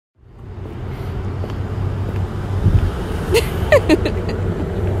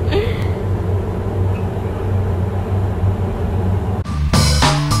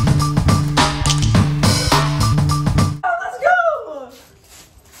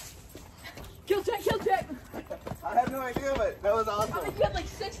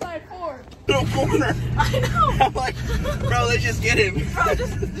I know. I'm like, bro, let's just get him. Bro,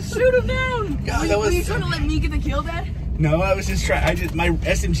 just shoot him down. God, were you trying to let me get the kill, Dad? No, I was just trying. My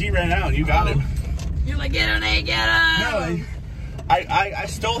SMG ran out and you got him. You're like, get him, Nate, get him. No, I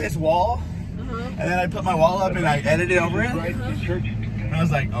stole his wall, and then I put my wall up and I edited over it. And I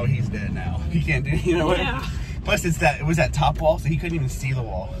was like, oh, he's dead now. He can't do, you know what? Yeah. Plus, it was that top wall, so he couldn't even see the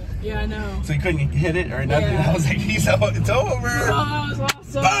wall. Yeah, I know. So he couldn't hit it or nothing. Yeah. I was like, it's over. Oh, that was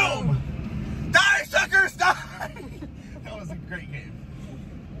awesome. Boom! Die, suckers, die! That was a great game.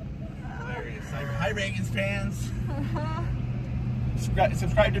 Hilarious. Hi, Reagan's fans.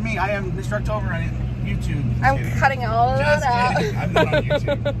 Subscribe to me. I am Destructober on YouTube. I'm cutting all of that out. I'm not on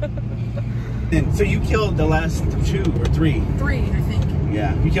YouTube. And so you killed the last 2 or 3? 3, I think.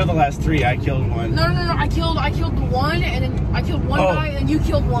 Yeah, you killed the last 3. I killed 1. No. I killed the 1, and then I killed one guy, and you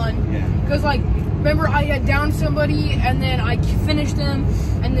killed 1. Yeah. Because like, remember I had downed somebody, and then I finished him,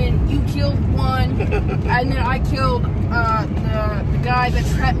 and then you killed 1, and then I killed the guy that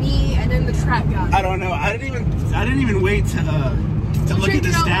trapped me, and then the trap guy. I don't know. I didn't even wait to look at the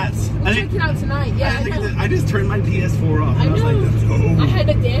stats. We'll check it out tonight. Yeah. I just turned my PS4 off. I know. was like, let's go. I had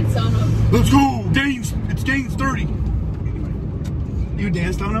to dance on him. Let's go. Danes. It's Danes 30. Anyway, you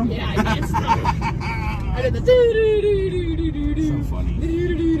danced on him? Yeah, I danced on him. I did the So funny.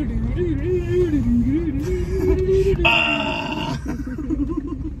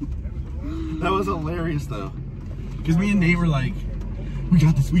 That was hilarious though, because me and Nate were like, we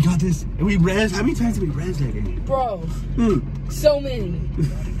got this, and we res. How many times did we res that game? Bro, so many,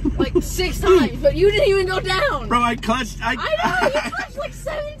 like 6 times, but you didn't even go down. Bro, I clutched. I know, you clutched like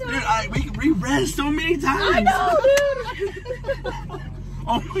 7 times. Dude, we res so many times. I know, dude.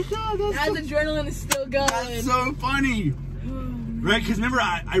 Oh my god, That adrenaline is still going. That's so funny. Right, because remember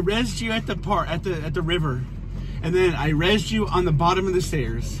I rezzed you at the the river, and then I rezzed you on the bottom of the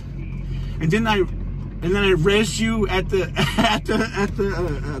stairs, and then I rezzed you at the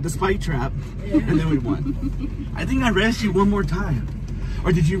the spike trap, and then we won. I think I rezzed you one more time,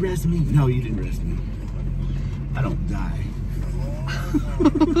 or did you res me? No, you didn't res me. I don't die.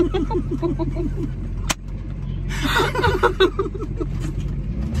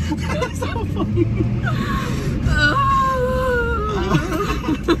 That's so funny.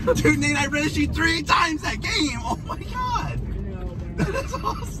 Dude, Nate, I rezzed you 3 times that game. Oh my god. That is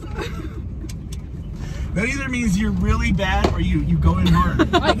awesome. That either means you're really bad or you go in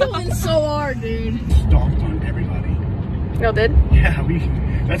hard. I go in so hard, dude. Stomped on everybody. Y'all did? Yeah,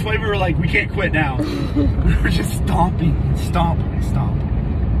 that's why we were like, we can't quit now. We were just stomping, stomp.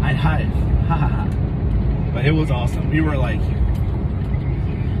 I'd hide. Ha ha ha. But it was awesome. We were like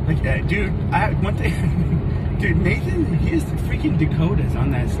dude, one thing, dude, Nathan, he has freaking Dakotas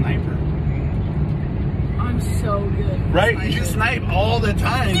on that sniper. I'm so good. Right? You can snipe all the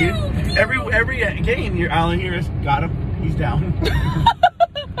time, dude. Every game, you're all here is got him. He's down.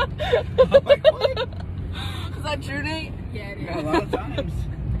 I'm like, what? Is that true, Nate? Yeah, dude. Yeah, a lot of times.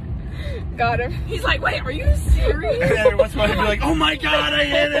 Got him. He's like, wait, are you serious? And every once in a while, he'd be like, oh my god, I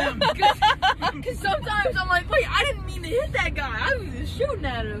hit him. Because sometimes I'm like, wait, I didn't mean to hit that guy. I was just shooting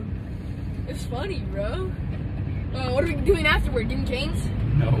at him. It's funny, bro. What are we doing afterward? Getting canes?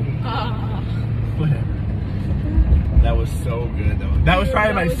 No. Whatever. That was so good, though. That was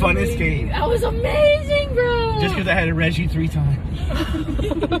probably my funnest game. That was amazing, bro. Just because I had to res you 3 times.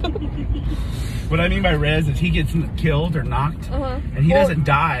 What I mean by res is he gets killed or knocked, and he doesn't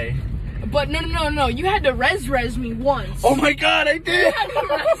die. But no. You had to res me once. Oh my god, I did! You had to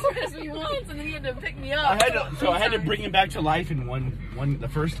res me once, and then you had to pick me up. I had to bring him back to life in one the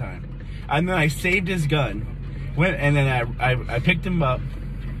first time. And then I saved his gun. And then I picked him up.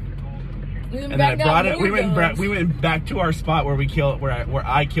 And then I brought it. We went back to our spot where we killed where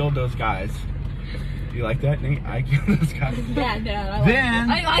I killed those guys. You like that, Nate? I killed those guys. Yeah, Dad.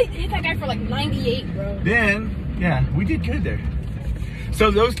 I hit that guy for like 98, bro. Then, yeah, we did good there. So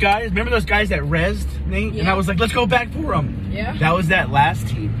those guys, remember those guys that rezzed, Nate? Yeah. And I was like, let's go back for them. Yeah. That was that last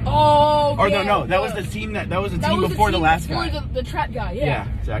team. Oh. Or no, that was the team that was the team before the last guy. The trap guy. Yeah. Yeah,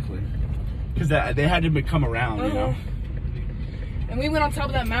 exactly. Because they had to come around, you know. And we went on top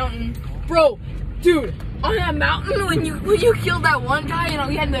of that mountain, bro. Dude, on that mountain when you killed that one guy, you know,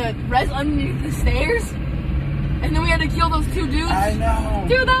 we had to res underneath the stairs, and then we had to kill those 2 dudes. I know.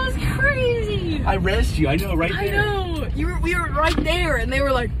 Dude, that was crazy. I resed you. I know, right there. I know. We were right there, and they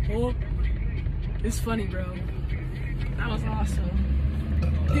were like, "Oh, it's funny, bro." That was awesome.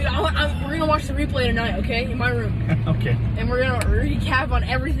 Dude, we're gonna watch the replay tonight, okay? In my room. Okay. And we're gonna recap on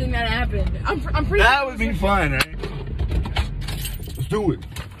everything that happened. I'm pretty. That would be fun, right? Let's do it.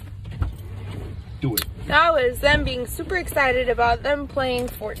 Do it. That was them being super excited about them playing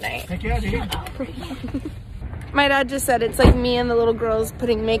Fortnite. Heck yeah, dude. My dad just said it's like me and the little girls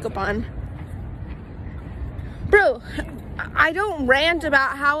putting makeup on. Bro, I don't rant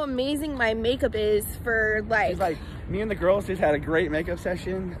about how amazing my makeup is for She's like, me and the girls just had a great makeup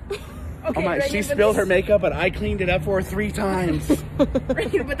session. Okay, she spilled her makeup, but I cleaned it up for her 3 times.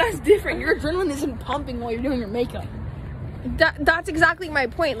 But that's different. Your adrenaline isn't pumping while you're doing your makeup. That's exactly my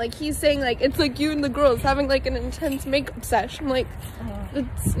point. Like, he's saying like it's like you and the girls having like an intense makeup session. Like,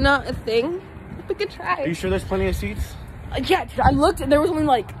 it's not a thing. We could try. Are you sure there's plenty of seats? Yeah, dude, I looked. There was only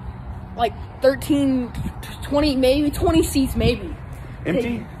like 13, 20, maybe 20 seats, maybe.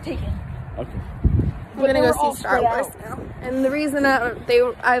 Empty? Taken. Okay. We're gonna they go were see all Star spread Wars out. now. And the reason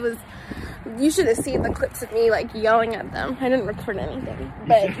you should have seen the clips of me like yelling at them. I didn't record anything,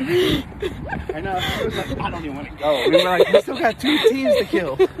 but I know. It was like, I don't even want to go. We were like, we still got 2 teams to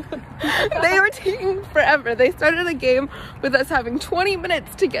kill. they were taking forever. They started a game with us having 20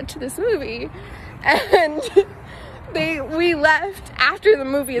 minutes to get to this movie, and we left after the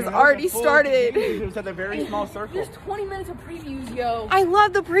movie has already started. It was at a very small circle. There's 20 minutes of previews, yo. I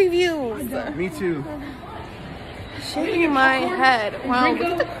love the previews. Me too. Shaking my head. Wow, look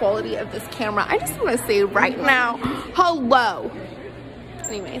at the quality of this camera. I just want to say right now, hello.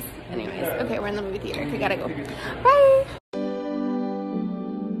 Anyways, okay, we're in the movie theater. We gotta go. Bye.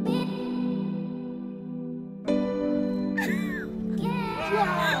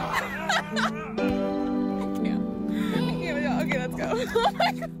 Okay, let's go. Oh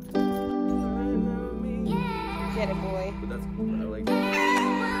my God. Get it, boy. But that's, I like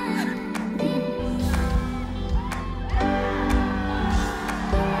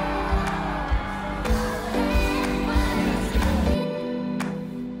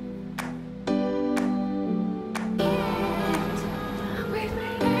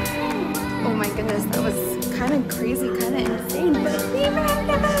Oh my goodness, that was kind of crazy, kind of insane, but we made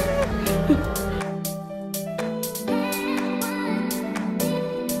it!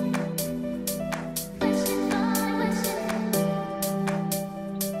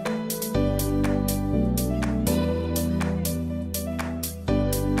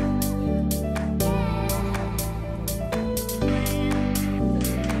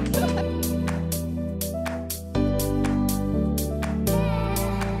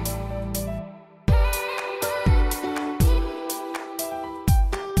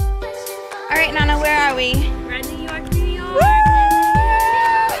 All right, Nana, where are we? We're in New York, New York.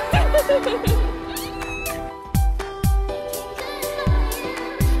 Woo!